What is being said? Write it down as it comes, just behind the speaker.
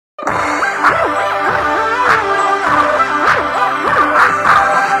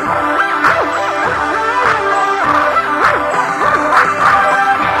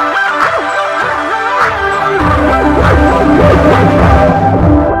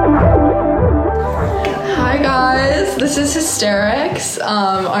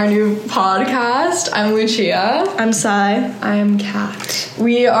podcast. I'm Lucia. I'm Sai. I'm Kat.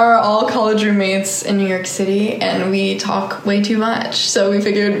 We are all college roommates in New York City, and we talk way too much, so we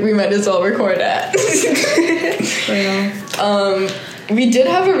figured we might as well record it. We did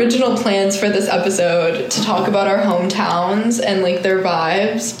have original plans for this episode to talk about our hometowns and like their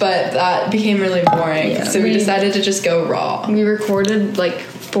vibes, but that became really boring, so we decided to just go raw. We recorded like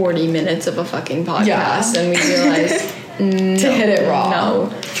 40 minutes of a fucking podcast, and we realized to hit it raw. No.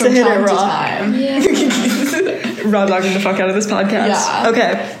 From to hit time it raw. To time. Yeah. Raw dogging the fuck out of this podcast. Yeah.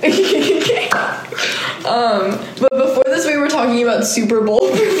 Okay. But before this, we were talking about Super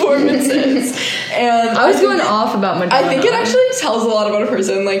Bowl performances, and I was going off about Madonna. I think it actually tells a lot about a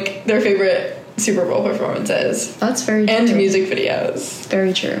person, like their favorite Super Bowl performances. That's very true. And music videos.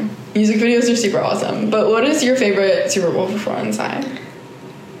 Very true. Music videos are super awesome. But what is your favorite Super Bowl performance, Sai?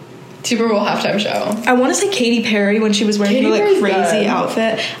 Super Bowl halftime show. I want to say Katy Perry when she was wearing her like crazy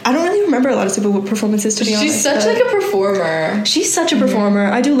outfit. I don't really remember a lot of Super Bowl performances, to be honest. She's such like a performer. She's such a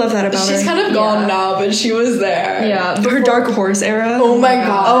performer. I do love that about her. She's kind of gone now, but she was there. Yeah. Her Dark Horse era. Oh my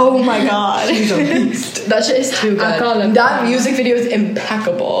god. Oh my god. She's a beast. That shit is too good. That music video is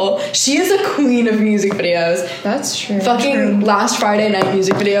impeccable. She is a queen of music videos. That's true. Fucking Last Friday Night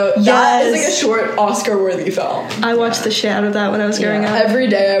music video. Yes. That is like a short Oscar-worthy film. I watched the shit out of that when I was growing up. Every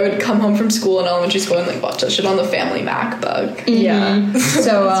day I would come home from school in elementary school and like watch that shit on the family MacBook. Yeah.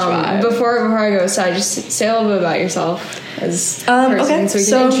 So before I go aside, just say a little bit about yourself as a person, okay. So we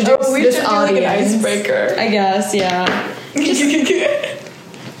can introduce we this should audience. Do like an icebreaker. I guess, yeah.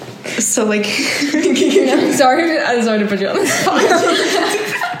 So like I'm sorry to put you on the spot.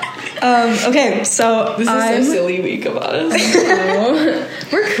 okay, so this is so silly week of us.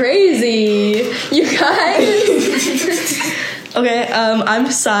 We're crazy, you guys. Okay, I'm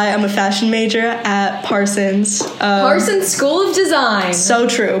Sai. I'm a fashion major at Parsons. Parsons School of Design. So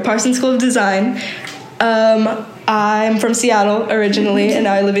true. Parsons School of Design. I'm from Seattle originally, and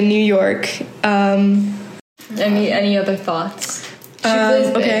now I live in New York. Any other thoughts? She plays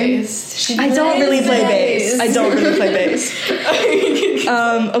okay. bass. I don't really play bass. I don't really play bass.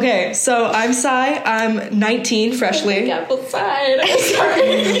 Okay, so I'm Sai. I'm 19, freshly. Apple side. I'm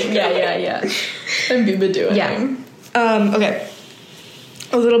sorry. Yeah. And Biba doing. Yeah. Okay.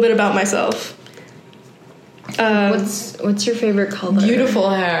 A little bit about myself. What's your favorite color? Beautiful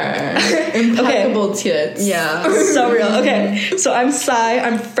hair. Impeccable tits. Yeah. So real. Okay. So I'm Sai.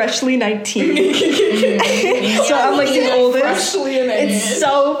 I'm freshly 19. So I'm like the oldest. Freshly in age. It's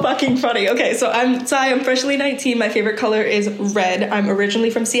so fucking funny. Okay, so I'm Sai. I'm freshly 19. My favorite color is red. I'm originally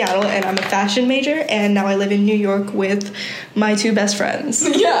from Seattle, and I'm a fashion major, and now I live in New York with my two best friends.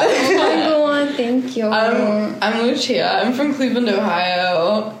 Yeah. Oh my god, thank you. I'm Lucia. I'm from Cleveland,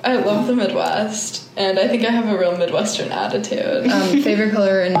 Ohio. I love the Midwest, and I think I have a real Midwestern attitude. Favorite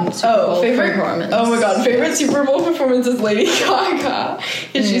color and Super Bowl performance. Oh my god, favorite Super Bowl performance is Lady Gaga,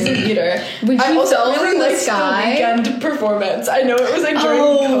 because she's a eater. I also really liked the Weeknd performance. I know it was like during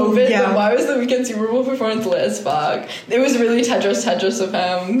COVID, but why was the Weeknd Super Bowl performance lit as fuck? It was really Tetris of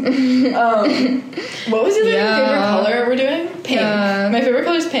him. What was your favorite color we're doing? Pink. My favorite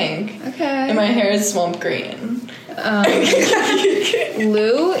color is pink. Okay. And my hair is swamp green.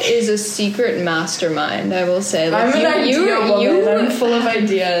 Lou is a secret mastermind, I will say. Like, I'm an idea woman. I'm full of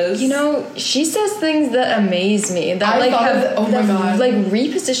ideas. You know, she says things that amaze me. That like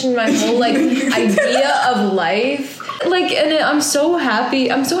repositioned my whole like idea of life. Like, and I'm so happy.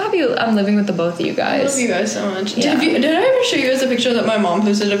 I'm living with the both of you guys. I love you guys so much. Yeah. Did I ever show you guys a picture that my mom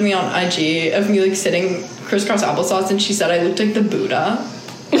posted of me on IG of me like sitting crisscross applesauce, and she said I looked like the Buddha?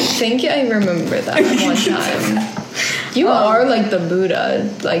 I think I remember that one time. You are like the Buddha,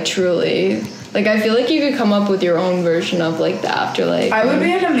 like truly. Like I feel like you could come up with your own version of like the afterlife. I would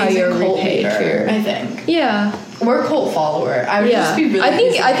be an amazing cult leader, for I think. Yeah. Or a cult follower. I would just be really. I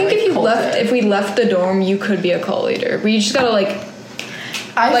think if we left the dorm, you could be a cult leader. But you just gotta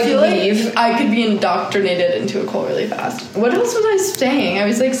I feel leave. like I could be indoctrinated into a cult really fast. What else was I saying? I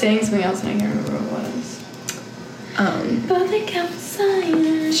was like saying something else, and I can't remember what it was.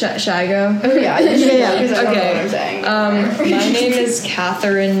 Should I go? Oh yeah. Yeah. Because I don't know what I'm saying. My name is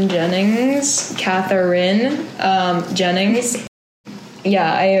Catherine Jennings. Jennings.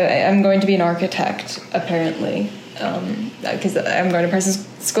 Yeah, I'm going to be an architect apparently, because I'm going to Parsons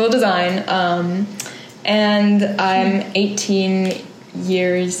School of Design, and I'm 18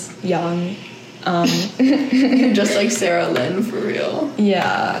 years young. You're just like Sarah Lynn for real.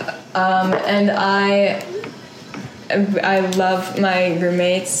 Yeah, and I love my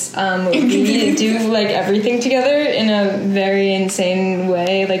roommates. We do like everything together in a very insane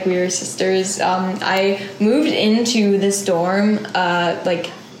way. Like we were sisters. I moved into this dorm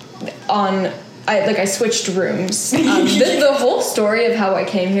like I switched rooms. The whole story of how I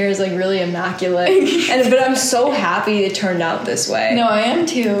came here is like really immaculate, but I'm so happy it turned out this way. No, I am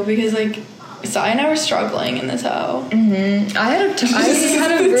too, because like Sai and I were struggling in this hoe. Mm-hmm. I had a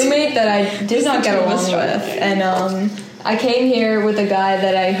roommate that I did not get along with, and I came here with a guy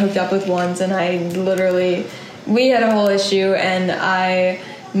that I hooked up with once, and we had a whole issue, and I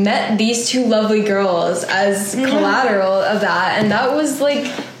met these two lovely girls as collateral of that, and that was like,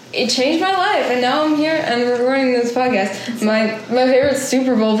 it changed my life, and now I'm here and we're recording this podcast. My favorite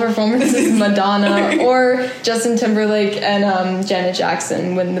Super Bowl performance is Madonna or Justin Timberlake and Janet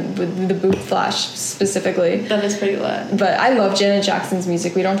Jackson with the boob flash specifically. That is pretty lit. But I love Janet Jackson's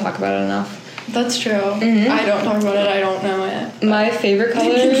music. We don't talk about it enough. That's true. Mm-hmm. I don't talk about it. I don't know it. My favorite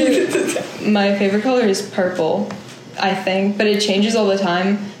color is purple, I think, but it changes all the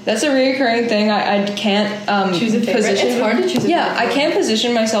time. That's a reoccurring thing. I can't choose a favorite. It's hard to choose a favorite. Yeah, I can't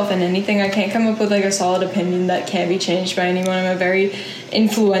position myself in anything. I can't come up with like a solid opinion that can't be changed by anyone. I'm a very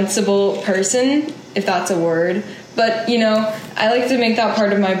influenceable person, if that's a word. But, you know, I like to make that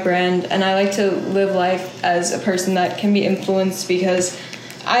part of my brand, and I like to live life as a person that can be influenced, because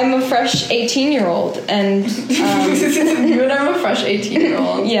I'm a fresh 18-year-old, and you and I'm a fresh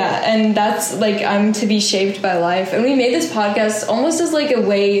 18-year-old. Yeah, and that's like, I'm to be shaped by life. And we made this podcast almost as like a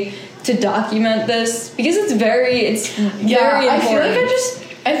way to document this, because it's very important.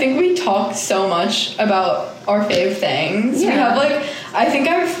 I think we talk so much about our fave things. Yeah. We have like, I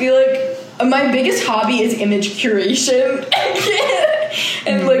feel like my biggest hobby is image curation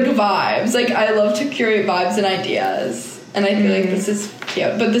and like vibes. Like, I love to curate vibes and ideas. And I feel like this is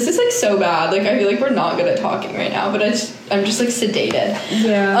cute. But this is, like, so bad. Like, I feel like we're not good at talking right now. But I'm just, like, sedated.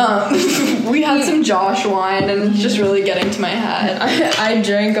 Yeah. We had some Josh wine, and it's just really getting to my head. I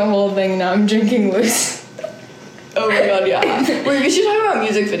drank a whole thing. Now I'm drinking loose. Oh, my God, yeah. Wait, we should talk about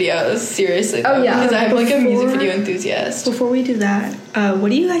music videos. Seriously, though. Oh, yeah. Because I'm, like, a music video enthusiast. Before we do that, what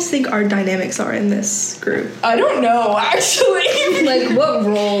do you guys think our dynamics are in this group? I don't know, actually. Like, what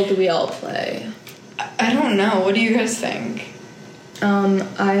role do we all play? I don't know. What do you guys think?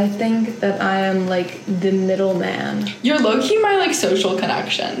 I think that I am, like, the middleman. You're low-key my, like, social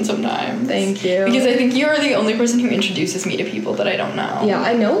connection sometimes. Thank you. Because I think you're the only person who introduces me to people that I don't know. Yeah,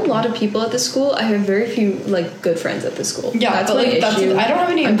 I know a lot of people at the school. I have very few, like, good friends at the school. Yeah, that's but, like, issue. I don't have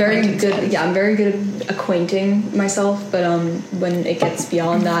any. I'm very good. Yeah, I'm very good at acquainting myself. But when it gets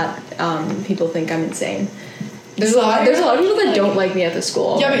beyond that, people think I'm insane. There's a lot of people that don't like me at the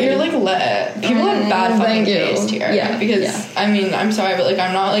school. Yeah, but you're like lit. People have bad fucking taste here. Yeah, because I mean, I'm sorry, but like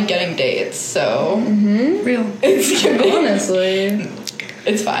I'm not like getting dates, so real. It's giving. Honestly,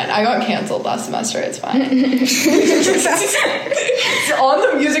 it's fine. I got canceled last semester. It's fine. On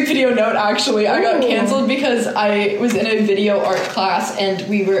the music video note, actually, I got canceled because I was in a video art class and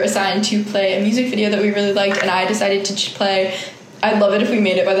we were assigned to play a music video that we really liked, and I decided to play I'd Love It If We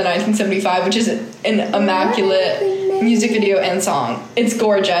Made It by the 1975, which is an immaculate music video and song. It's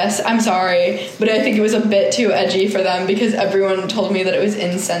gorgeous. I'm sorry, but I think it was a bit too edgy for them because everyone told me that it was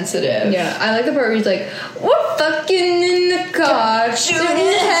insensitive. Yeah, I like the part where he's like, we're fucking in the car, shooting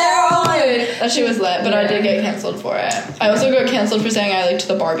heroin. That shit was lit, but I did get canceled for it. I also got canceled for saying I liked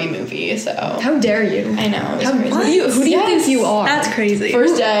the Barbie movie, so. How dare you? I know. Who do you think you are? That's crazy.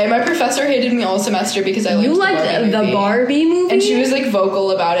 First day, my professor hated me all semester because I liked the Barbie movie? And she was like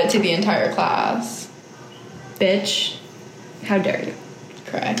vocal about it to the entire class. Bitch. How dare you?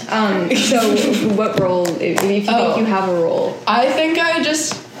 Correct. So what role, if you think you have a role? I think I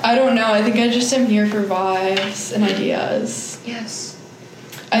don't know, I think I just am here for vibes and ideas. Yes.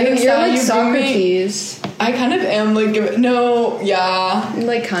 I think you're like Socrates. I kind of am like, no, yeah.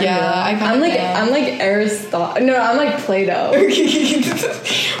 Like kind of. Yeah, I kind of am. I'm like Aristotle. No, I'm like Plato.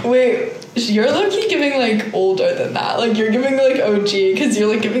 Wait. You're low-key giving, like, older than that. Like, you're giving, like, OG, because you're,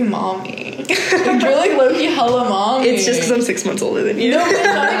 like, giving mommy. Like, you're, like, low-key hella mommy. It's just because I'm 6 months older than you. No, it's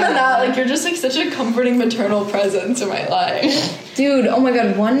not even that. Like, you're just, like, such a comforting maternal presence in my life. Dude, oh my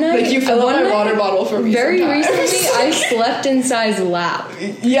god, one night... Like, you fill up my water bottle for me very sometimes. Recently, I slept in Sai's lap.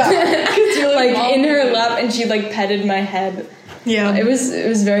 Yeah, because you're, like in her lap, and she, like, petted my head. Yeah. It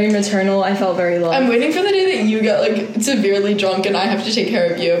was very maternal. I felt very loved. I'm waiting for the day that you get, like, severely drunk and I have to take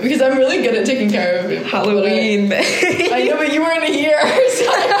care of you. Because I'm really good at taking care of you. Halloween. I know, but you weren't here, so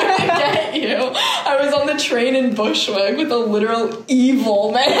I couldn't get you. I was on the train in Bushwick with a literal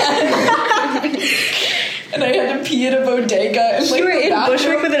evil man. and I had to pee at a bodega. And, you were in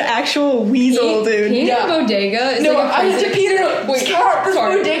Bushwick with an actual weasel, dude. Peeing in a bodega? No, I had to pee in a... Wait, this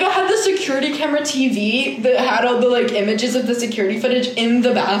bodega had the security camera TV that had all the, like, images of the security footage in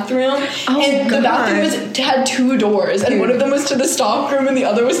the bathroom. Oh, and God. the bathroom had 2 doors, and one of them was to the stock room, and the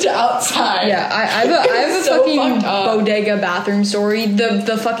other was to outside. Yeah, I have a so fucking bodega bathroom story.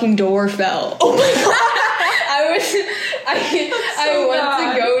 The fucking door fell. Oh my god! I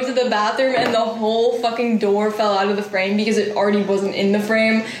went to go to the bathroom and the whole fucking door fell out of the frame because it already wasn't in the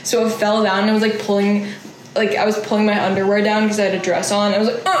frame. So it fell down and I was like I was pulling my underwear down because I had a dress on. I was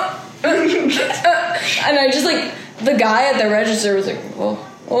like, and I just like, the guy at the register was like, oh,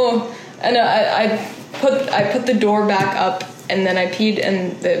 and I put the door back up and then I peed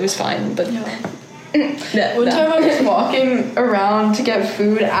and it was fine. But one time I was walking around to get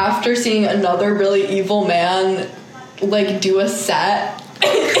food after seeing another really evil man like do a set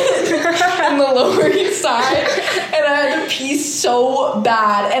in the Lower East Side, and I had to pee so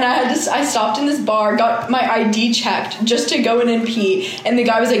bad, and I stopped in this bar, got my ID checked just to go in and pee, and the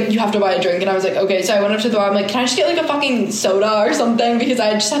guy was like, you have to buy a drink, and I was like, okay. So I went up to the bar, I'm like, can I just get like a fucking soda or something, because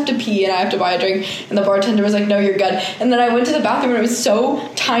I just have to pee and I have to buy a drink, and the bartender was like, no, you're good. And then I went to the bathroom and it was so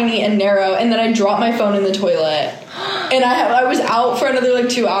tiny and narrow, and then I dropped my phone in the toilet. And I was out for another like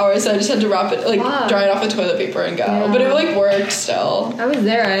 2 hours, so I just had to wrap it, like dry it off with toilet paper and go. Yeah. But it like worked still. I was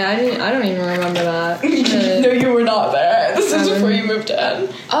there. I don't even remember that. No, you were not there. This is before you moved in.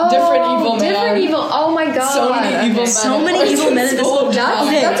 Oh, Different evil. Oh my god. So many evil men. In this school.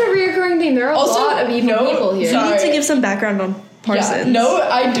 That's a reoccurring thing. There are a lot of evil people here. You need to give some background on Parsons. Yeah, no,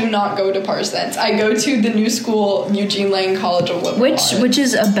 I do not go to Parsons. I go to the new school, Eugene Lang College of Liberal Arts. Which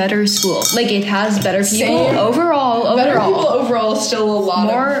is a better school. Like, it has better people overall. Better people overall. Still a lot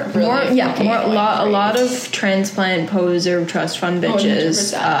of a lot of transplant poser trust fund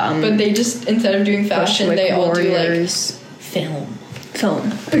bitches. But they just, instead of doing fashion, they all do like film.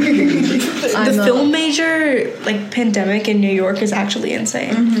 The film major, like, pandemic in New York is actually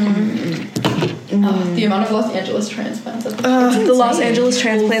insane. Mm-hmm. The amount of Los Angeles transplants. The Los Angeles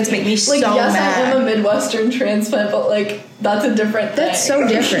transplants make me so mad. I am a Midwestern transplant, but like that's a different thing. That's so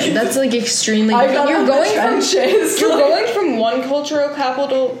different. That's like extremely different. You're going from one cultural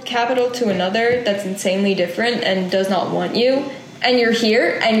capital to another that's insanely different and does not want you, and you're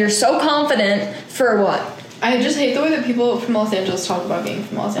here and you're so confident for what? I just hate the way that people from Los Angeles talk about being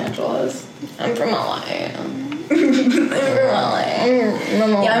from Los Angeles. I'm from LA. Yeah,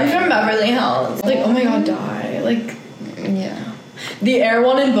 I'm from Beverly Hills. Like, oh my god, die. Like, yeah. The Air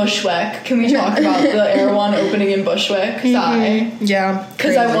One in Bushwick. Can we talk about the Air One opening in Bushwick? Mm-hmm. Yeah.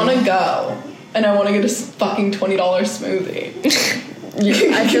 Because I want to go. And I want to get a fucking $20 smoothie.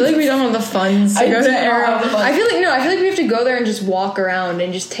 I feel like we don't have the funds to go to Air One. I feel like we have to go there and just walk around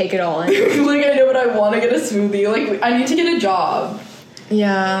and just take it all in. Like, I know, but I want to get a smoothie. Like, I need to get a job.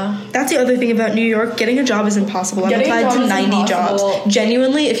 Yeah. That's the other thing about New York. Getting a job is impossible. I've applied to 90 jobs.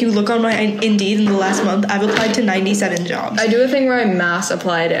 Genuinely, if you look on my Indeed in the last month, I've applied to 97 jobs. I do a thing where I mass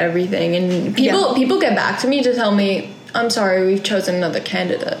apply to everything, and people get back to me to tell me, I'm sorry, we've chosen another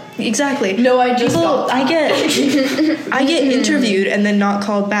candidate. Exactly. No, I get interviewed and then not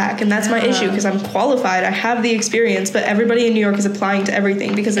called back, and that's my issue, because I'm qualified, I have the experience, but everybody in New York is applying to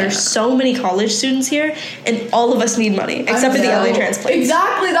everything because there's so many college students here, and all of us need money, except for the LA transplants.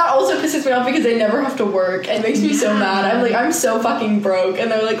 Exactly, that also pisses me off because they never have to work, and it makes me so mad. I'm like, I'm so fucking broke,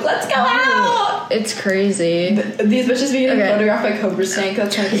 and they're like, let's go out! It's crazy. These bitches be getting photographed by Cobra Snake.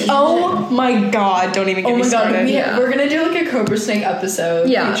 That's kind of oh my god, don't even get me started. We're gonna do like a Cobra Snake episode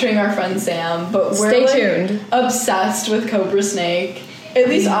featuring our friend Sam, but we're tuned. Obsessed with Cobra Snake. At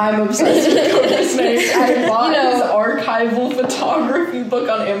least I'm obsessed with Cobra Snake. I bought his archival photography book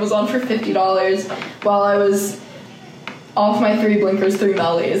on Amazon for $50 while I was off my 3 blinkers, 3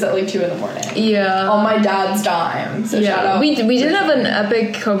 mellies at like 2 a.m. Yeah. On my dad's dime. So shout out. We did have an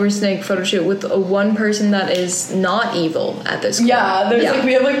epic Cobra Snake photo shoot with one person that is not evil at this school. Yeah, like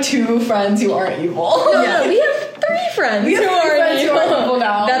we have like 2 friends who aren't evil. No, we have 3 friends who are evil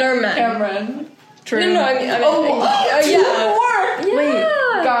now. That are men. Cameron. True. No, I mean yeah. 2 more. Wait,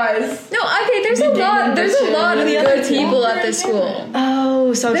 guys. No, okay. There's a lot of good people at this school.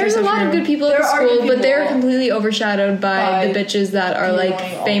 Oh, there's a lot of good people at the school, but they're completely overshadowed by the bitches that are like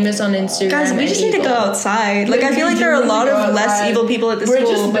famous on Instagram. Guys, we just need to go outside. Like, I feel like there are a lot of less evil people at the school.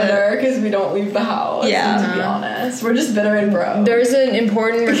 We're just bitter because we don't leave the house. Yeah, to be honest, we're just bitter and broke. There's an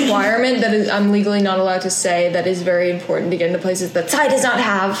important requirement that I'm legally not allowed to say that is very important to get into places that Ty does not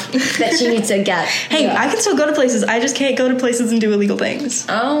have that she needs to get. Hey, I can still go to places. I just can't go to places and do illegal things.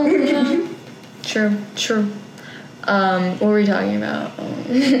 Oh, yeah. True. What were we talking about?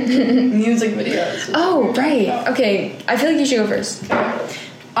 Music videos. Oh, right. Okay, I feel like you should go first.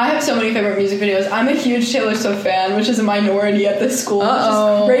 I have so many favorite music videos. I'm a huge Taylor Swift fan, which is a minority at this school, which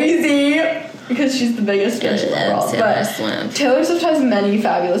is crazy because she's the biggest person in the world. But Taylor Swift has many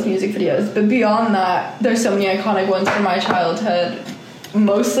fabulous music videos, but beyond that, there's so many iconic ones from my childhood.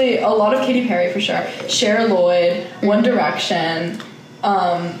 Mostly, a lot of Katy Perry for sure. Cher Lloyd, One Direction,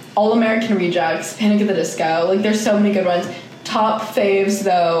 All American Rejects, Panic at the Disco. Like, there's so many good ones. Top faves,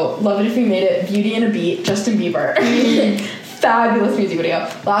 though, Love It If You Made It, Beauty and a Beat, Justin Bieber. Fabulous music video.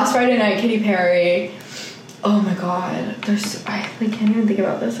 Last Friday Night, Katy Perry. Oh my god. I can't even think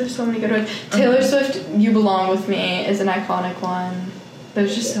about this. There's so many good ones. Taylor Swift, You Belong With Me is an iconic one.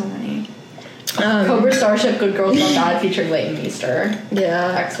 There's just so many. Cobra Starship, Good Girls Gone Bad featuring Leighton Meester.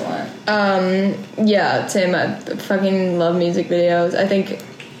 Yeah. Excellent. Yeah, same. I fucking love music videos. I think,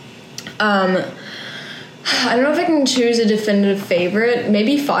 I don't know if I can choose a definitive favorite.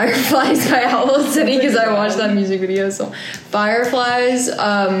 Maybe Fireflies by Owl City, because I watched that music video. So, Fireflies,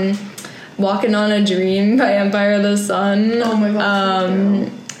 Walking on a Dream by Empire of the Sun. Oh my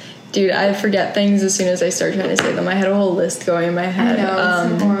god. Dude, I forget things as soon as I start trying to say them. I had a whole list going in my head. I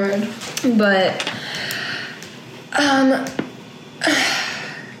know, it's hard. But,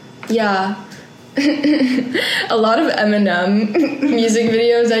 yeah. A lot of Eminem music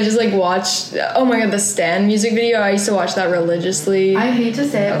videos. I just like watched. Oh my god, the Stan music video. I used to watch that religiously. I hate to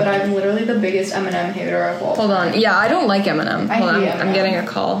say it, but I'm literally the biggest Eminem hater of all. Hold on. Yeah, I don't like Eminem. Hold on. I'm getting a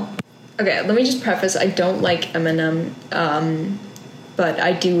call. Okay, let me just preface. I don't like Eminem. But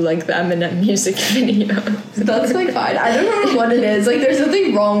I do like the Eminem music video. That's like fine. I don't know what it is. Like, there's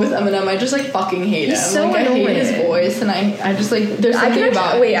nothing wrong with Eminem. I just like fucking hate him. So like, annoying. I hate his voice, and I just like there's something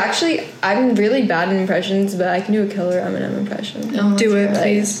about. Wait, actually, I'm really bad in impressions, but I can do a killer Eminem impression. Oh, do it,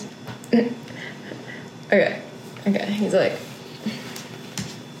 please. Okay. He's like.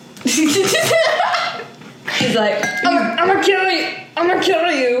 He's like, I'm gonna kill you. I'm gonna kill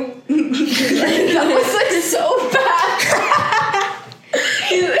you. That was like so bad.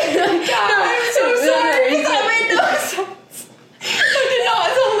 He's like, I'm so sorry. That made no sense. I did not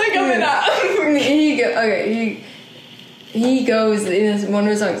sound like Eminem. He goes in this one of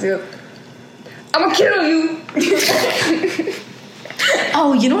his songs. He goes, I'm gonna kill you.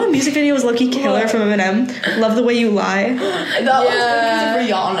 Oh, you know what music video was low-key killer from Eminem? Love the Way You Lie. That was because of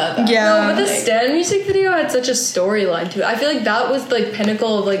Rihanna, though. Yeah. No, but the Stan music video had such a storyline to it. I feel like that was like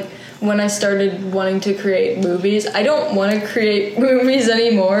pinnacle of like when I started wanting to create movies. I don't want to create movies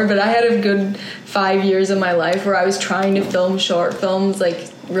anymore, but I had a good 5 years of my life where I was trying to film short films like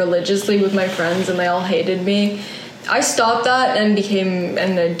religiously with my friends, and they all hated me. I stopped that and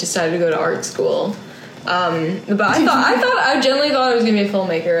I decided to go to art school. But I genuinely thought I was gonna be a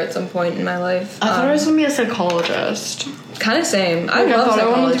filmmaker at some point in my life. I thought I was gonna be a psychologist. Kind of same. I thought I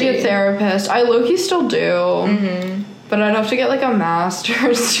wanted to be a therapist. I low-key still do. Mm-hmm. But I'd have to get like a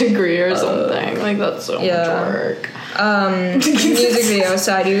master's degree or something. Like, that's so much work. Music video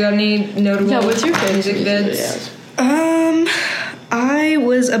side. You got any notable? Yeah, what's your favorite music videos? I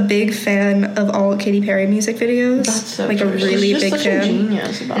was a big fan of all Katy Perry music videos. That's so like true. a really she's big just fan. Such a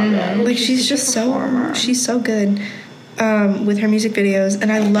genius about it. Like she's just so good with her music videos,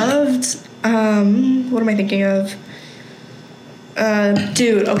 and I loved. What am I thinking of?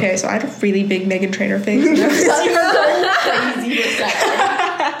 Dude, okay, so I had a really big Meghan Trainor phase. That's so crazy to say.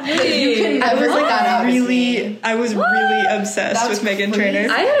 You can never get that out of me. I was really obsessed with Meghan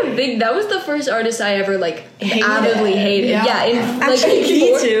Trainor. I had that was the first artist I ever like avidly hated. Yeah,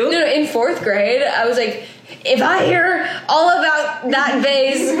 me too. No, in 4th grade, I was like, if I hear all about that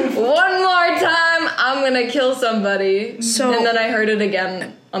vase one more time, I'm gonna kill somebody. And then I heard it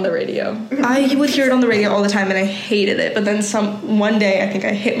again on the radio. I would hear it on the radio all the time, and I hated it. But then one day, I think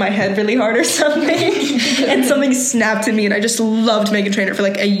I hit my head really hard or something, and something snapped in me, and I just loved Meghan Trainor for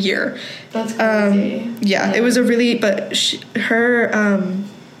like a year. That's crazy. Yeah, it was a really, but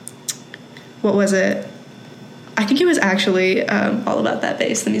what was it? I think it was actually All About That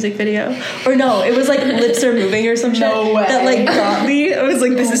Bass, the music video. Or no, it was like Lips Are Moving or some shit. No way. That like got me. I was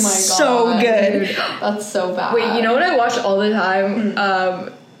like, this is so good. Dude, that's so bad. Wait, you know what I watched all the time?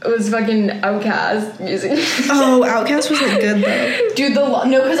 It was fucking Outkast music. Oh, Outkast was like good though. Dude,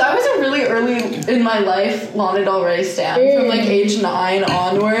 because I was a really early in my life Lana Del Rey stan from like age 9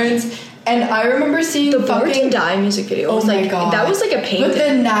 onwards. And I remember seeing the Born to Die music video. Was like, God. That was like a painting. But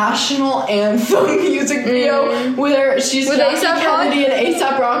the national anthem music video where she's Jackie Kennedy and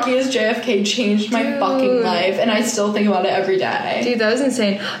A$AP Rocky as JFK changed my fucking life, and I still think about it every day. Dude, that was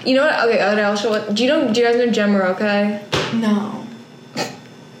insane. You know what? Okay, I'll show it. Do you guys know Jem Maroke? No.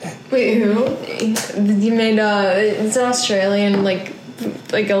 Wait, who? He made it's an Australian like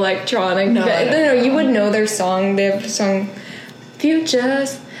electronic. No, you would know their song. They have a song,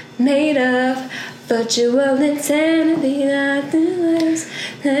 "Futures Made of Virtual Insanity."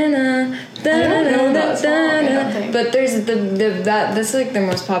 But there's that's like their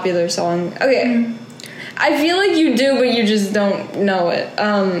most popular song. Okay. I feel like you do, but you just don't know it. I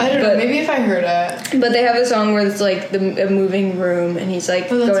don't know. Maybe if I heard it. But they have a song where it's like a moving room, and he's like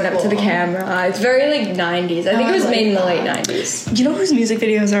going up to the camera. It's very like 90s. I think it was made in the late 90s. You know whose music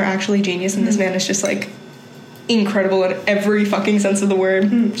videos are actually genius, and this man is just like incredible in every fucking sense of the word.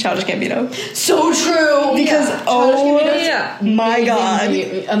 Childish Gambino. So true. Because my god,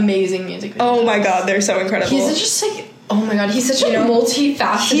 amazing music videos. Oh my god, they're so incredible. He's just like. Oh my god, he's such a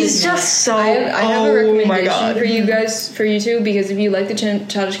multifaceted. He's just so. I have a recommendation for you guys, for you two, because if you like the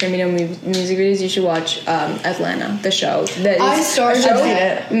Childish Gambino music videos, you should watch Atlanta, the show. I started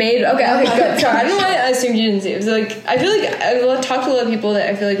it. Made okay, good. Sorry, I don't know why I assumed you didn't see it. It was like I feel like I've talked to a lot of people that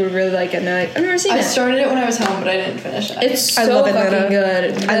I feel like would really like it, and they're like, I've never seen it. I started it when I was home, but I didn't finish it. It's so fucking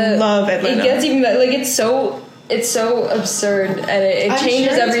good. I love Atlanta. It gets even better. Like it's so absurd, and it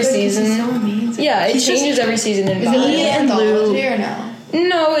changes every season. He's so amazing. Yeah, it changes every season. Is it an anthology or no?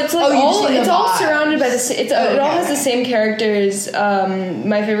 No, it's like it's all surrounded by the. It all has the same characters.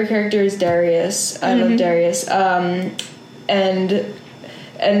 My favorite character is Darius. I love Darius.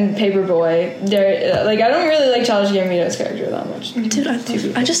 And Paperboy. Like I don't really like Childish Gambino's character that much. Dude,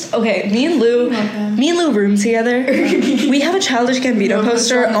 I just okay. Me and Lou room together. We have a Childish Gambino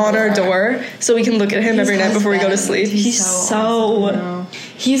poster on our door, so we can look at him every night before we go to sleep. He's so.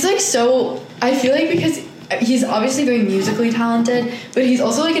 He's like so. I feel like because he's obviously very musically talented, but he's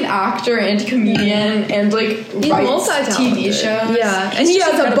also like an actor and comedian and like writes TV shows. Yeah, and he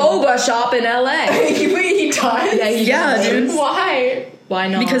has a boba shop in LA. Wait, he does? Yeah, dude. Why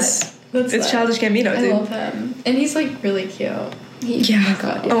not? Because it's Childish Gambino, dude. I love him, and he's like really cute. Oh my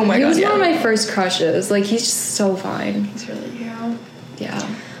god! Yeah. Oh my god! He was one of my first crushes. Like he's just so fine. He's really cute. Yeah.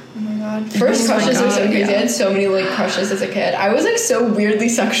 Oh my god. First crushes are so crazy. I had so many like crushes as a kid. I was like so weirdly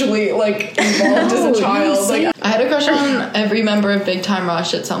sexually like involved as a child. Like I had a crush on every member of Big Time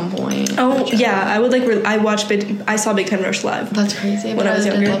Rush at some point. Oh yeah, I would like. I saw Big Time Rush live. That's crazy. When I was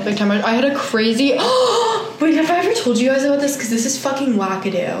younger. I love Big Time Rush. I had a crazy. Wait, have I ever told you guys about this? Because this is fucking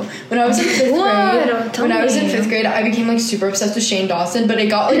wackadoo. When I was in 5th grade, I became like super obsessed with Shane Dawson, but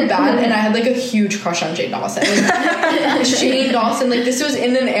it got like bad, and I had like a huge crush on Shane Dawson. Like, Shane Dawson, like this was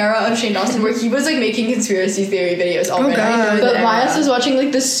in an era of Shane Dawson where he was like making conspiracy theory videos already. But Myas was watching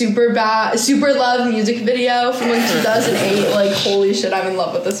like the Super Love music video from like 2008. Like holy shit, I'm in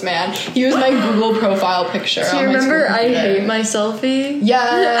love with this man. He was my Google profile picture. Do you remember I Hate My Selfie?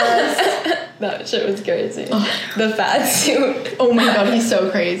 Yes. That shit was crazy. The fat suit. Oh my god, he's so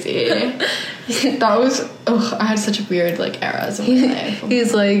crazy. That was. I had such weird like eras of my life.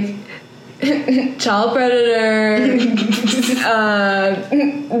 He's like child predator,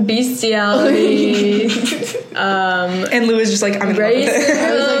 bestiality, and Lou is just like, I'm in love with it.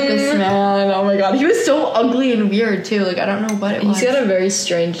 I was like, this man. Oh my god, he was so ugly and weird too. Like I don't know what it was. He's got a very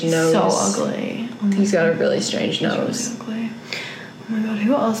strange nose. So ugly. He's got a really strange nose. Really ugly. Oh my god,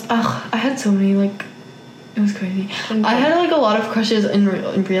 who else? I had so many, like, it was crazy. I had, like, a lot of crushes in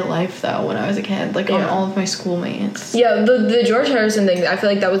real life, though, when I was a kid, like, on all of my schoolmates. Yeah, the George Harrison thing, I feel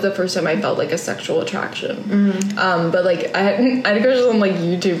like that was the first time I felt, like, a sexual attraction. But, like, I had a crush on, like,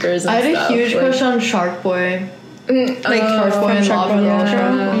 YouTubers and stuff. I had a huge crush on Shark Boy. Like Shark Boy and Lava Girl.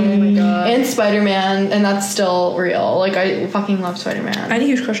 Oh my god. And Spider-Man, and that's still real. Like, I fucking love Spider-Man. I had a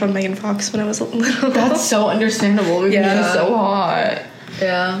huge crush on Megan Fox when I was little. That's so understandable because she's so hot.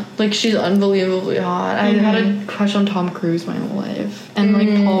 Yeah. Like, she's unbelievably hot. I had a crush on Tom Cruise my whole life. And, like,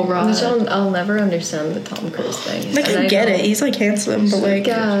 Paul Rudd. Which I'll never understand the Tom Cruise thing. Like, I get it. He's, like, handsome, but, like...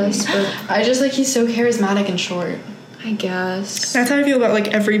 Yes, but... I just, like, he's so charismatic and short. I guess. That's how I feel about, like,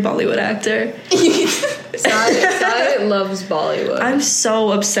 every Bollywood actor. Sai loves Bollywood. I'm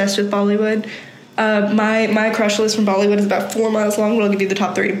so obsessed with Bollywood. My crush list from Bollywood is about 4 miles long, but I'll give you the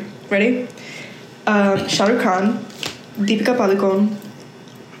top 3. Ready? Shah Rukh Khan, Deepika Padukone,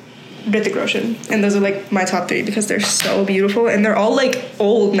 Hrithik Roshan. And those are, like, my top 3 because they're so beautiful. And they're all, like,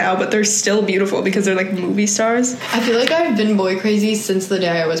 old now, but they're still beautiful because they're, like, movie stars. I feel like I've been boy crazy since the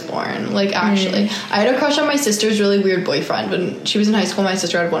day I was born. Like, actually. I had a crush on my sister's really weird boyfriend. When she was in high school, my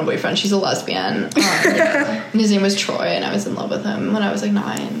sister had one boyfriend. She's a lesbian. And his name was Troy, and I was in love with him when I was, like,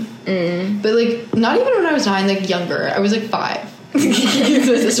 9. But, like, not even when I was 9, like, younger. I was, like, 5. My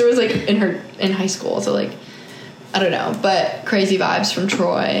sister was, like, in high school, so, like... I don't know, but crazy vibes from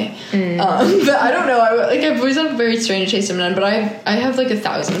Troy. But I don't know. I've always had a very strange taste in men, but I have like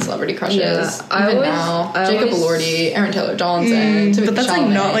 1,000 celebrity crushes. Yeah, Jacob Elordi, Aaron Taylor Johnson, but that's like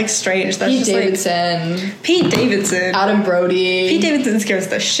not like strange. That's Pete Davidson, Adam Brody. Pete Davidson scares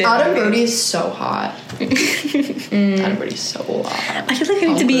the shit out of me. Adam Brody is so hot. Adam Brody's so hot. I feel like I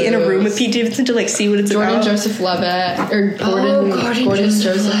need to be in a room with Pete Davidson to like see what it's Gordon about. Joseph Levitt or Gordon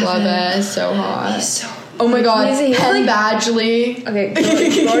Joseph Levitt is so hot. He's so. Oh my god, Penn Badgley. Okay,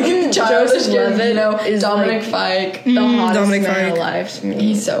 Gordon Joseph Levitt is Dominic Fike. The hottest man alive to me.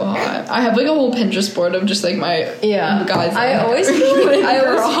 He's so hot. I have like a whole Pinterest board of just like my guys. I always feel like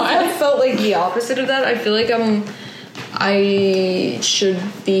I felt like the opposite of that. I feel like I should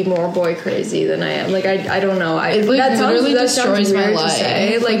be more boy crazy than I am. Like I don't know. It like that literally destroys my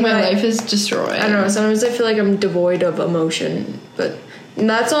life. Like my life is destroyed. I don't know. Sometimes I feel like I'm devoid of emotion, but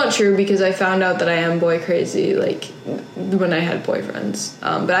that's not true because I found out that I am boy crazy like when I had boyfriends.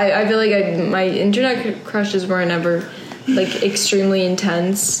 But I feel like my internet crushes were never like extremely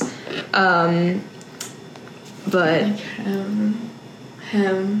intense. But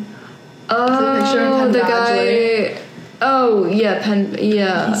him. Oh, the guy. Oh yeah,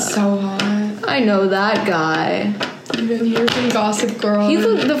 He's so hot. I know that guy. Even he was in Gossip Girl.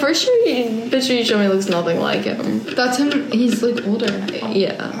 The first picture you showed me looks nothing like him. That's him. He's like older.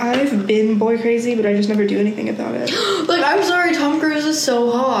 Yeah. I've been boy crazy, but I just never do anything about it. Like, I'm sorry, Tom Cruise is so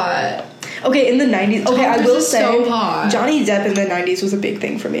hot. Okay, in the 90s. Okay, I will say so hot. Johnny Depp in the 90s was a big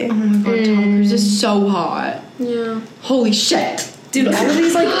thing for me. Oh my god, Tom Cruise is so hot. Yeah. Holy shit. Dude, all of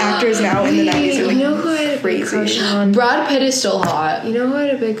these like actors now in the 90s are like who I had crazy. A big crush on? Brad Pitt is still hot. You know who I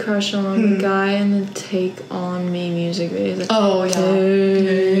had a big crush on? The guy in the Take On Me music video. Like, oh yeah.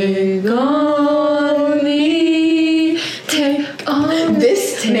 Take on me, take on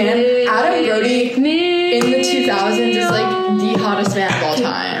this man, Adam Brody in the 2000s is like the hottest man of all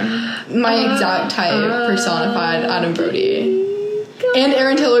time. My exact type personified Adam Brody. And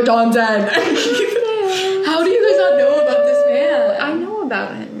Aaron Taylor Johnson. How do you guys not know about this man? I know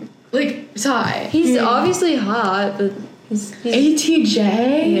about him. Like, Sai. He's obviously hot, but he's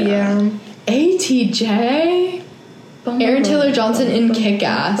ATJ? Yeah. ATJ? Aaron Taylor Johnson in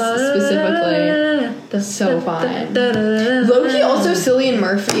Kick-Ass, specifically. So fine. Loki, also Cillian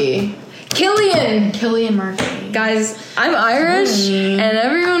Murphy. Killian Murphy. Guys, I'm Irish, and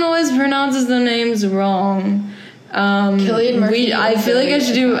everyone always pronounces the names wrong. Cillian Murphy. I feel like I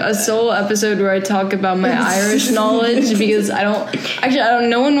should do a solo episode where I talk about my Irish knowledge because I don't.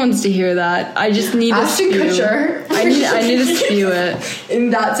 No one wants to hear that. I just need Ashton Kutcher. I need to spew it in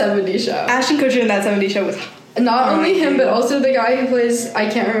That 70s Show. Ashton Kutcher in That 70s Show was not only him, but also the guy who plays. I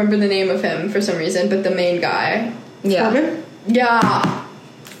can't remember the name of him for some reason, but the main guy. Yeah. Foreman? Yeah.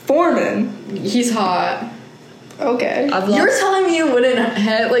 Foreman. He's hot. Okay. You're telling me you wouldn't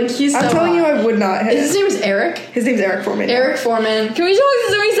hit? Like, he's so I'm telling you I would not hit. His name is Eric? His name's Eric Foreman. Eric Foreman. Can we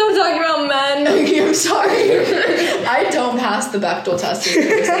stop talking about men? I'm sorry. I don't pass the Bechdel test,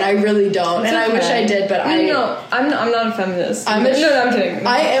 and I really don't. And I wish I did, but No, I'm not a feminist. I'm kidding.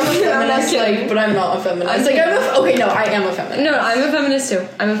 I am a feminist, but I'm not a feminist. I am a feminist. No, I'm a feminist too.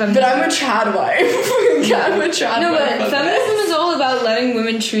 I'm a feminist. But I'm a trad wife. I'm a trad wife. No, but feminism is all about letting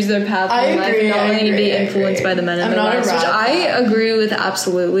women choose their path in life and not letting it be influenced by the men in their lives, which I agree with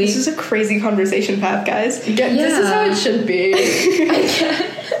absolutely. This is a crazy conversation path, guys. This is how it should be.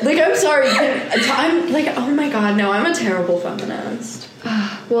 Like, I'm sorry. I'm like, oh my god, no, I'm a terrible feminist.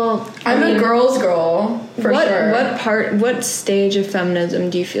 Well, I'm a girl's girl, for sure. What stage of feminism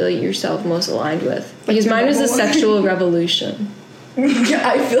do you feel like yourself most aligned with? Because mine is the sexual revolution.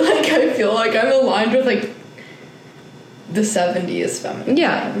 I feel like I'm aligned with, like, the 70s feminism.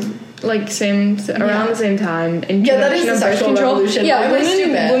 Yeah. Like around the same time. That is the sexual revolution. Yeah,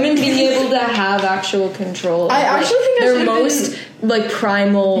 women being able to have actual control. I actually think their most like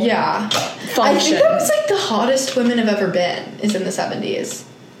primal function. I think that was like the hottest women have ever been is in the 70s.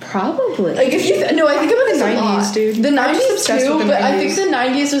 Probably. Like if you I think about the 90s, dude. The 90s too, but I think the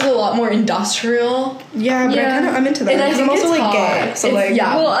 90s was a lot more industrial. Yeah, but I'm into that. And I think I'm also it's like gay, so like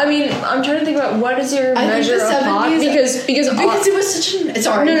Well, I mean, I'm trying to think about what is your measure of hot because it was such an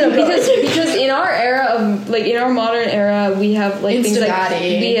because in our era of like in our modern era we have like things like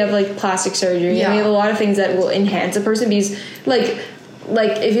we have like plastic surgery and we have a lot of things that will enhance a person because like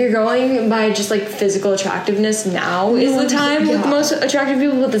like, if you're going by just, like, physical attractiveness, now is the time with the most attractive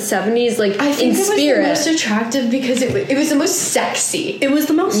people. With the 70s, like, I think in spirit. it was the most attractive because it was the most sexy. It was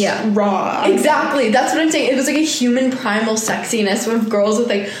the most raw. Exactly. That's what I'm saying. It was, like, a human primal sexiness with girls with,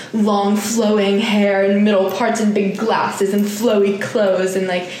 like, long flowing hair and middle parts and big glasses and flowy clothes and,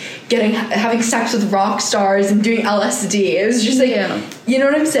 like, having sex with rock stars and doing LSD. It was just like, you know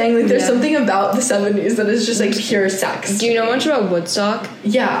what I'm saying? Like, there's something about the 70s that is just like pure sex. Do you know much about Woodstock?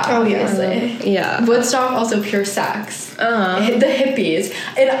 Yeah, obviously. Yeah. Woodstock, also pure sex. The hippies.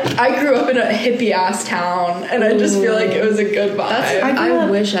 And I grew up in a hippie ass town, and I just feel like it was a good vibe. I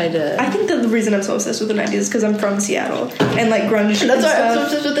wish I did. I think the reason I'm so obsessed with the 90s is because I'm from Seattle and like grunge. That's why I'm so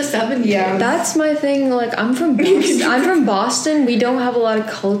obsessed with the 70s. Yeah, that's my thing. Like, I'm from Boston. I'm from Boston. We don't have a lot of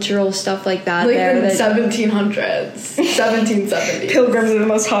cultural stuff like that. Like there. the 1700s, 1770s. Pilgrims are the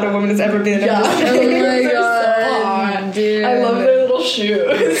most hot a woman has ever been. Yeah. Oh my god, so hot. Dude. I love their little shoes.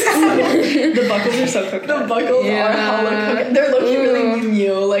 The buckles are so cooked. The buckles are hella cooked. They're looking really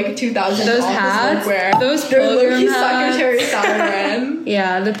new, like 2000. Those hats, they're looking Secretary Siren.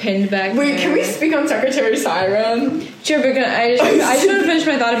 Yeah, the pinned back. Wait, can we speak on Secretary Siren? Sure, but I just want to finish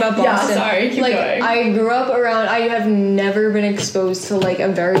my thought about Boston. Yeah, sorry, keep going. I grew up around. I have never been exposed to like a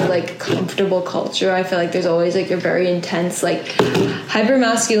very like comfortable culture. I feel like there's always like a very intense like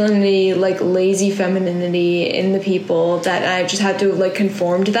hypermasculinity, like lazy femininity in the people that I just had to like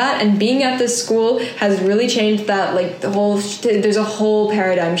conform to that. And being at this school has really changed that. Like there's a whole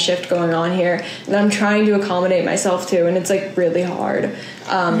paradigm shift going on here that I'm trying to accommodate myself to, and it's like really hard.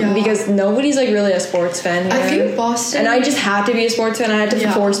 Because nobody's like really a sports fan here. I think Boston, and I just had to be a sports fan. I had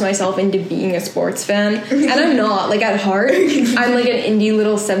to force myself into being a sports fan, and I'm not. Like, at heart, I'm like an indie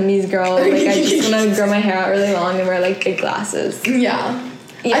little 70s girl. Like, I just want to grow my hair out really long and wear like big glasses. Yeah.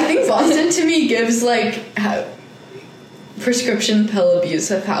 I think Boston to me gives like prescription pill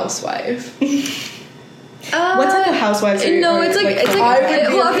abusive housewife. What type of housewives are you? No, it's like I would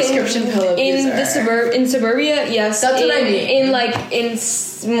be a prescription pill abuser. In suburbia, yes. That's what I mean. In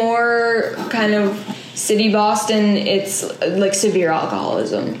more kind of city Boston, it's like severe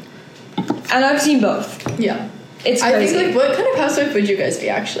alcoholism, and I've seen both. Yeah, it's crazy. I think like what kind of housewife would you guys be?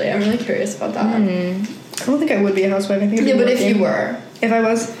 Actually, I'm really curious about that. I don't think I would be a housewife. I think but if you were, if I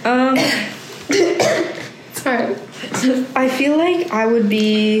was, sorry, I feel like I would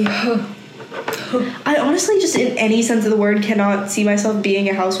be. I honestly just in any sense of the word cannot see myself being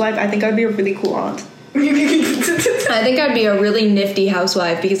a housewife. I think I'd be a really cool aunt. I think I'd be a really nifty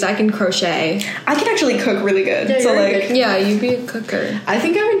housewife because I can crochet. I can actually cook really good. Yeah, so like good. Yeah, you'd be a cooker. I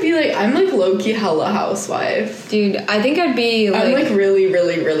think I would be like I'm like low-key hella housewife. Dude, I think I'd be like I'm like really,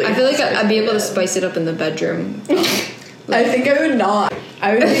 really, really I feel like I'd be able to spice it up in the bedroom. I think I would not.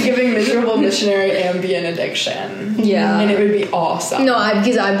 I would be giving miserable missionary Ambien addiction. Yeah, and it would be awesome. No,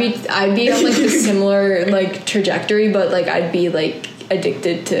 because I'd be on like the similar like trajectory, but like I'd be like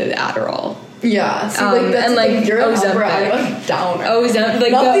addicted to Adderall. Yeah, see, like that's and like you're Ozempic, downer. Ozempic,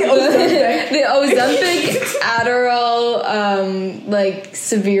 like not the Ozempic, the Ozempic, Adderall, like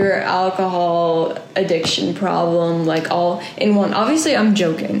severe alcohol addiction problem, like all in one. Obviously, I'm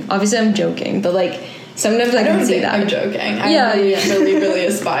joking, but like. Sometimes I can see that. I'm joking. I really, really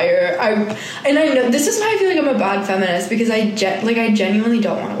aspire. I know this is why I feel like I'm a bad feminist because I genuinely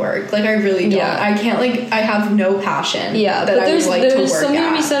don't want to work. Like I really don't. Yeah. I can't I have no passion. Yeah, that but I would like to work. There's something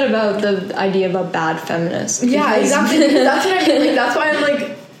to be said about the idea of a bad feminist. Yeah, exactly. That's what I mean. Like that's why I'm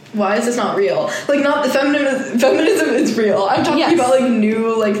like. Why is this not real? Like, not the feminism is real. I'm talking about like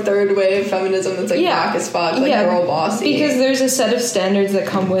new like third wave feminism that's like black as fuck, like girl bossy. Because there's a set of standards that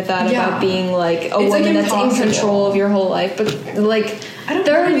come with that about being like a woman that's in control of your whole life. But like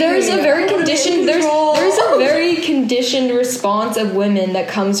there's a very conditioned response of women that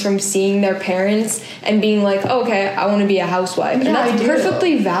comes from seeing their parents and being like, oh, okay, I want to be a housewife, and that's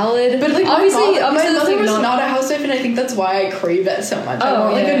perfectly valid. But like obviously my mother was not a housewife, and I think that's why I crave it so much. I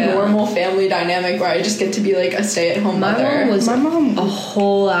want like a normal family dynamic where I just get to be like a stay-at-home mother. My mom was a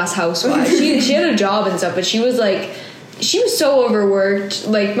whole ass housewife. she had a job and stuff, but she was so overworked.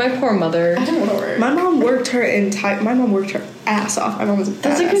 Like my poor mother. I don't want to work. My mom worked her ass off. My mom was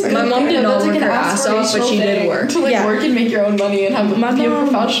my mom did not work her ass off, but she did work. To work and make your own money and be a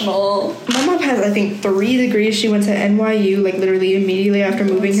professional. My mom has, I think, 3 degrees. She went to NYU, like literally immediately after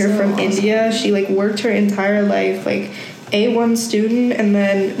moving here from India. She like worked her entire life, like A1 student, and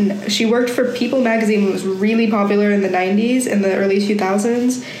then she worked for People magazine, which was really popular in the 90s and the early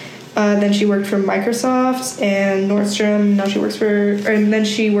 2000s. Then she worked for Microsoft and Nordstrom. Now she works and then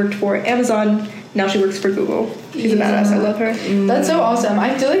she worked for Amazon Now she works for Google. She's a badass. I love her. That's so awesome.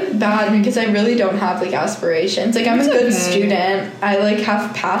 I feel like bad because I really don't have like aspirations. Like I'm a good student. I like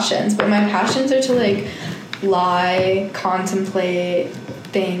have passions, but my passions are to like lie, contemplate,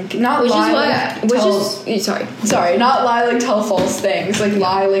 think, not which lie. Not lie like tell false things. Like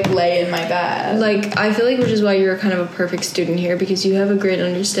lie like lay in my bed. Like I feel like which is why you're kind of a perfect student here because you have a great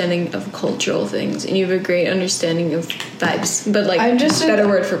understanding of cultural things and you have a great understanding of vibes. But like I'm just better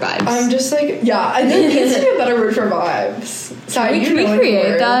word for vibes. I'm just like I think there needs to be a better word for vibes. Can we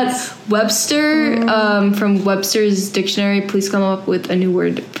create that? Webster from Webster's dictionary. Please come up with a new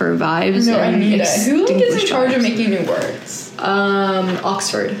word for vibes. No, I need it. Who gets in charge of making new words?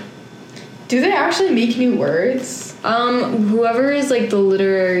 Oxford. Do they actually make new words? Whoever is like the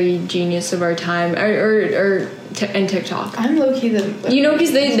literary genius of our time, and TikTok. I'm low key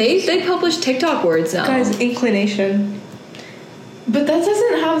because they publish TikTok words now. Guys, inclination. But that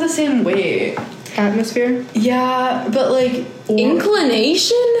doesn't have the same weight. Atmosphere. Yeah, but like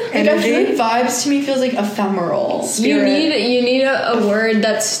inclination. Like I feel like vibes to me feels like ephemeral. Spirit. You need a word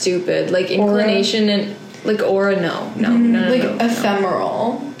that's stupid, like inclination and. Like aura, no, like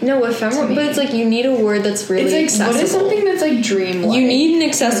ephemeral. No, ephemeral, but it's like you need a word that's really it's like, accessible. What is something that's like dreamlike? You need an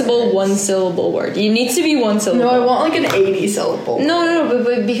accessible one-syllable word. It needs to be one syllable. No, I want like an 80-syllable. No,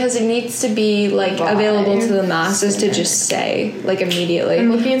 but because it needs to be like available to the masses to just say like immediately. I'm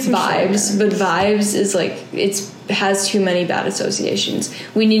looking at some vibes, but vibes is like has too many bad associations.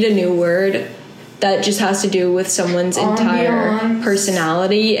 We need a new word that just has to do with someone's entire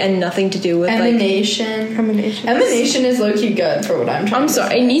personality and nothing to do with emanation. Emanation is low-key good for what I'm trying to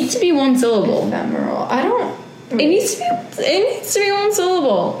say. It needs to be one syllable. Ephemeral. I don't... It needs to be one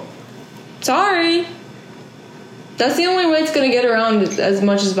syllable. Sorry. That's the only way it's going to get around as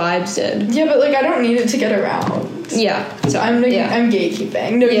much as vibes did. Yeah, but like I don't need it to get around. Yeah. So I'm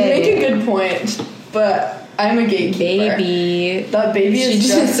gatekeeping. No, you make a good point, but... I'm a gatekeeper. Baby. That baby is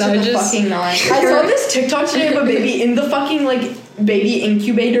just the fucking nine. I saw this TikTok today of a baby in the fucking, like, baby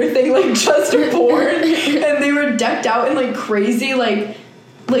incubator thing, like, just born. And they were decked out in, like, crazy, like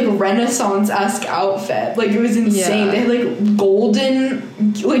Renaissance-esque outfit. Like, it was insane. Yeah. They had, like, golden,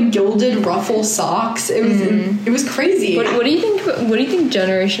 like, gilded ruffle socks. It was it was crazy. What do you think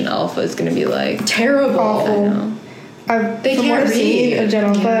Generation Alpha is going to be like? Terrible. Awful. I know. They can't read. A Gen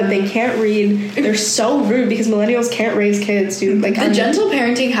Alpha, they can't read. They're so rude because millennials can't raise kids, dude. Like the gentle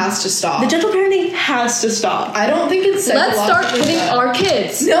parenting has to stop. The gentle parenting has to stop. I don't think it's. Let's start hitting our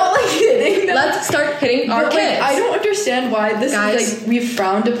kids. No, like hitting them. Let's start hitting our kids. I don't understand why this is like we've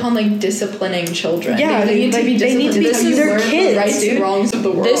frowned upon like disciplining children. Yeah, they need to be disciplined. They need to be. This is their kids, the rights and wrongs of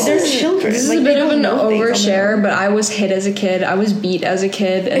the world. They're children. This is a bit of an overshare, but I was hit as a kid. I was beat as a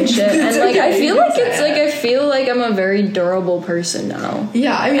kid and shit. And like I feel like I'm a very durable person now.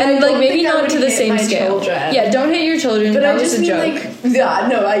 Yeah, I mean, and like maybe not to the same scale. Children. Yeah, don't hit your children. But that was a joke. Like, yeah,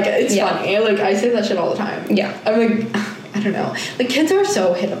 no, I get it's funny. Like I say that shit all the time. Yeah, I'm like, I don't know. Like kids are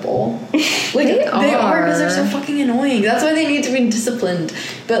so hittable. Like they are because they're so fucking annoying. That's why they need to be disciplined.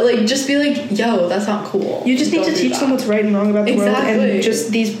 But like, just be like, yo, that's not cool. You just need to teach them what's right and wrong about the world. And just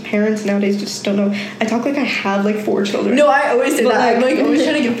these parents nowadays just don't know. I talk like I had like 4 children. No, I always say that. Like, I'm like always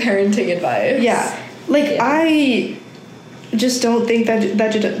trying to give parenting advice. Yeah, like I just don't think that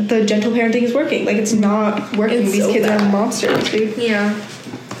the gentle parenting is working. Like it's not working. These kids are monsters, dude. Yeah,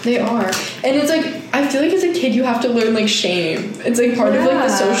 they are. And it's like I feel like as a kid you have to learn like shame. It's like part of like the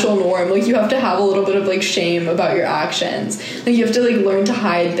social norm. Like you have to have a little bit of like shame about your actions. Like you have to like learn to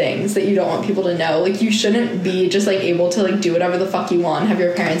hide things that you don't want people to know. Like you shouldn't be just like able to like do whatever the fuck you want. Have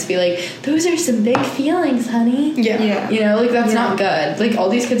your parents be like, those are some big feelings, honey. Yeah. You know, like that's not good. Like all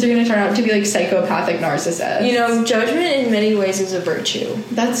these kids are gonna turn out to be like psychopathic narcissists. You know, judgment in many ways is a virtue.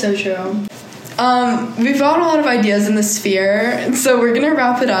 That's so true. We've got a lot of ideas in the sphere, so we're gonna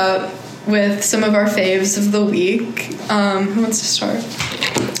wrap it up with some of our faves of the week. Who wants to start?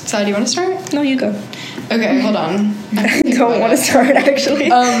 Sai, do you want to start? No, you go. Okay, hold on. I don't want to start, actually.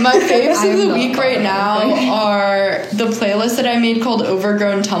 My faves of the week right now are the playlist that I made called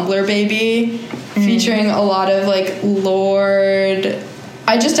Overgrown Tumblr Baby, featuring a lot of, like, Lorde.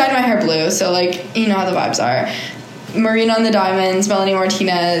 I just dyed my hair blue, so, like, you know how the vibes are. Marina and the Diamonds, Melanie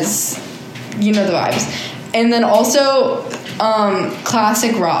Martinez, you know the vibes. And then also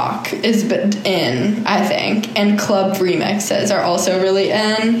classic rock is in, I think, and club remixes are also really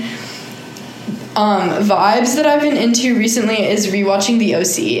in. vibes that I've been into recently is rewatching The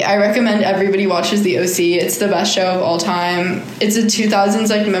OC. I recommend everybody watches The OC. It's the best show of all time. It's a 2000s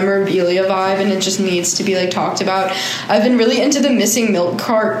like memorabilia vibe, and it just needs to be like talked about. I've been really into the missing milk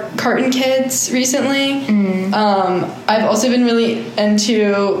carton kids recently. I've also been really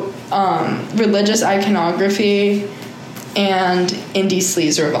into religious iconography and indie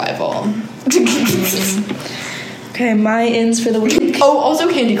sleaze revival. Okay, my ins for the week. Oh,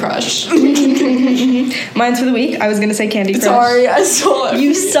 also Candy Crush. Mine's for the week. I was gonna say Candy Crush. Sorry, I stole it.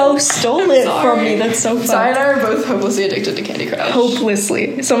 You stole it from me. That's so fun. Sai and I are both hopelessly addicted to Candy Crush.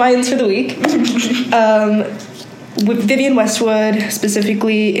 Hopelessly. So my ins for the week. With Vivienne Westwood,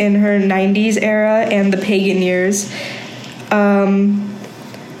 specifically in her 90s era and the pagan years. Lana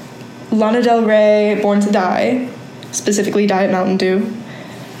Del Rey, Born to Die, specifically Diet Mountain Dew.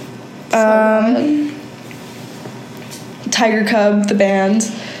 Tiger Cub, the band,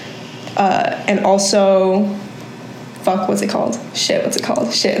 and also, what's it called? Shit, it's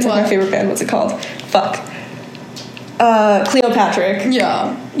like my favorite band. What's it called? Cleopatra.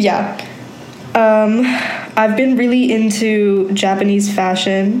 Yeah. I've been really into Japanese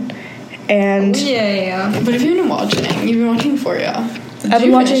fashion, and yeah. What have you been watching? You've been watching Euphoria. I've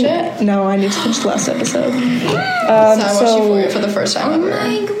been watching it. No, I need to finish the last episode. So I watched Euphoria for the first time ever.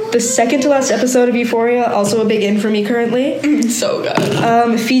 The second to last episode of Euphoria, also a big in for me currently. So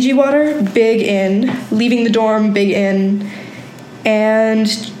good. Fiji water, big in. Leaving the dorm, big in. And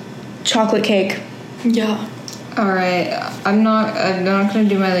chocolate cake. Yeah. Alright, I'm not gonna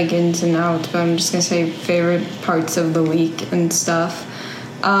do my like ins and outs, but I'm just gonna say favorite parts of the week and stuff.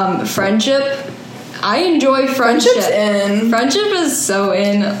 Friendship. I enjoy friendship. Friendship's in. Friendship is so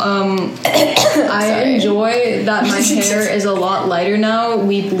in. I enjoy that my hair is a lot lighter now.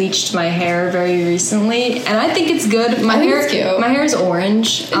 We bleached my hair very recently, and I think it's good. My hair is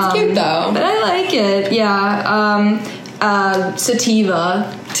orange. It's cute though, but I like it. Yeah. Sativa.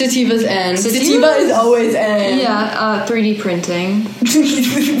 Sativa's in. Sativa is always in. Yeah. 3D printing.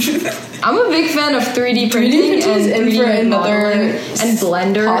 I'm a big fan of 3D printing and 3D modeling and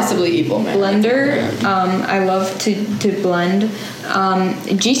Blender. Possibly evil man. Blender. I love to blend.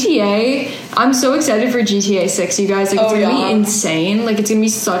 GTA. I'm so excited for GTA 6, you guys. Like, it's gonna be insane. Like, it's gonna be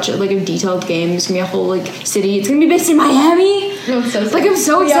such a deetailed game. It's gonna be a whole city. It's gonna be based in Miami. I'm so I'm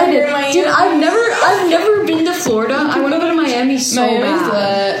so excited. Dude, I've never been to Florida. I want to go to Miami so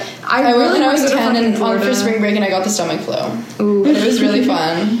bad. I really when I want was to 10 for spring break, and I got the stomach flu. Ooh. But it was really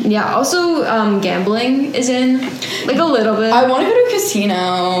fun. Yeah. Also, gambling is in, a little bit. I want to go to a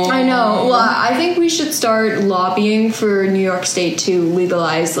casino. I know. Well, I think we should start lobbying for New York State to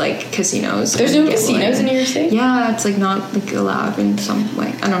legalize casinos. There's no casinos in New York State? Yeah, it's not allowed in some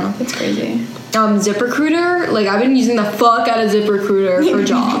way. I don't know. That's crazy. ZipRecruiter. I've been using the fuck out of ZipRecruiter for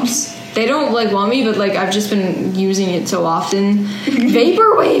jobs. They don't want me, but I've just been using it so often.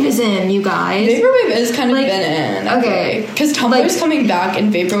 Vaporwave is in, you guys. Vaporwave is kind of been in. Okay. Because Tumblr's coming back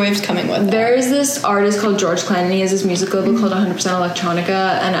and Vaporwave's coming with it. There's this artist called George Clinton. He has this music label called 100%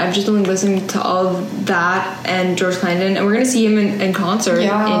 Electronica, and I've just been listening to all of that and George Clinton, and we're going to see him in concert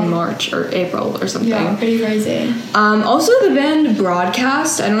in March or April or something. Yeah, pretty crazy. Also the band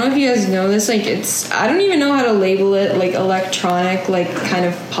Broadcast. I don't know if you guys know this. I don't even know how to label it. Electronic, kind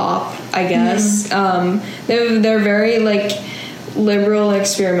of pop, I guess. They're very liberal,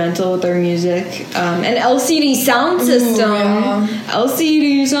 experimental with their music. And LCD Sound System.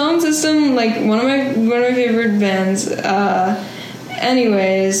 LCD Sound System, one of my favorite bands.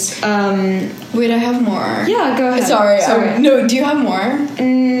 Anyways, wait, I have more. Yeah, go ahead. Sorry. No, do you have more?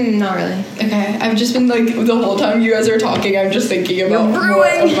 Not really. Okay, I've just been the whole time you guys are talking, I'm just thinking about more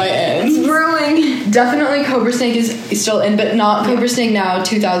of my ends. It's brewing. Definitely Cobra Snake is still in, but not Cobra Snake now.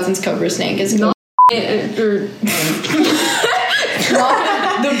 2000s Cobra Snake is not the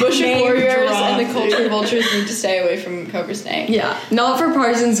Bush Warriors and the Culture Vultures need to stay away from Cobra Snake. Yeah, not for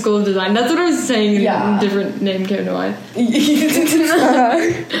Partisan School of Design. That's what I was saying. Yeah. Different name came to mind.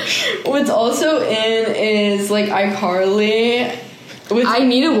 What's also in is iCarly. I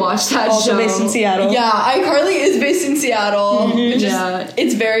need to watch that show. Also based in Seattle. Yeah, iCarly is based in Seattle. Mm-hmm.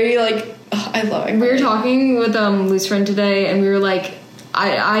 It's very I love it. We were talking with Lou's friend today, and we were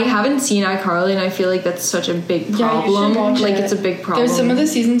I haven't seen iCarly, and I feel that's such a big problem. Yeah, you should watch it. It's a big problem. There's some of the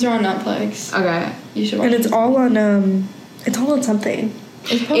seasons are on Netflix. Okay, you should watch it. And it's all on something.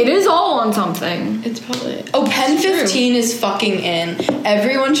 It is all on something. It's probably... Oh, Pen 15 is fucking in.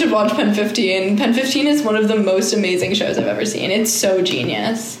 Everyone should watch Pen 15. Pen 15 is one of the most amazing shows I've ever seen. It's so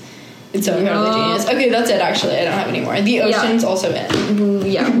genius. It's so incredibly genius. Okay, that's it, actually. I don't have any more. The ocean's also in.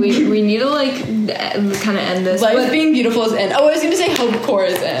 Yeah, we need to, like, kind of end this. Life being beautiful is in. Oh, I was going to say Hope Core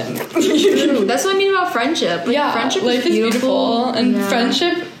is in. Ooh, that's what I mean about friendship. Like, friendship life is beautiful. And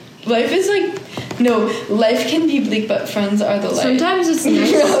friendship, life is, like, no, life can be bleak, but friends are the light. Sometimes it's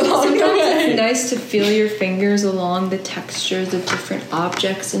nice to feel your fingers along the textures of different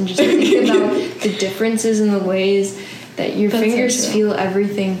objects and just think about the differences in the ways that your fingers feel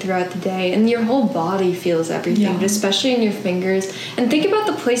everything throughout the day, and your whole body feels everything, but especially in your fingers. And think about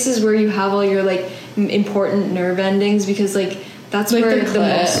the places where you have all your, like, important nerve endings, because, like, that's like where the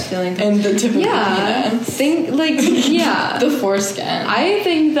most feeling comes. And the tip of the penis. The foreskin. I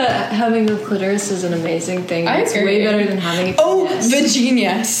think that having a clitoris is an amazing thing. It's way better than having a penis.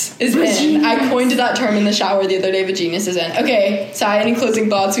 Vagenius is in. I coined that term in the shower the other day. Vagenius is in. Okay, Sai, any closing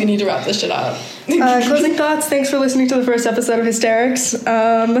thoughts? We need to wrap this shit up. Closing thoughts. Thanks for listening to the first episode of Hysterics.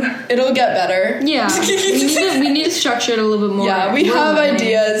 It'll get better. Yeah. we need to structure it a little bit more. Yeah, we have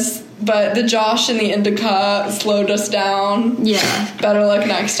ideas, but the Josh and the indica slowed us down. Yeah. Better luck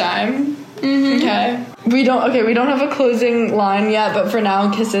next time. Mm-hmm. Okay. We don't have a closing line yet, but for now,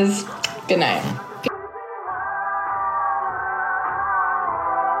 kisses. Good night.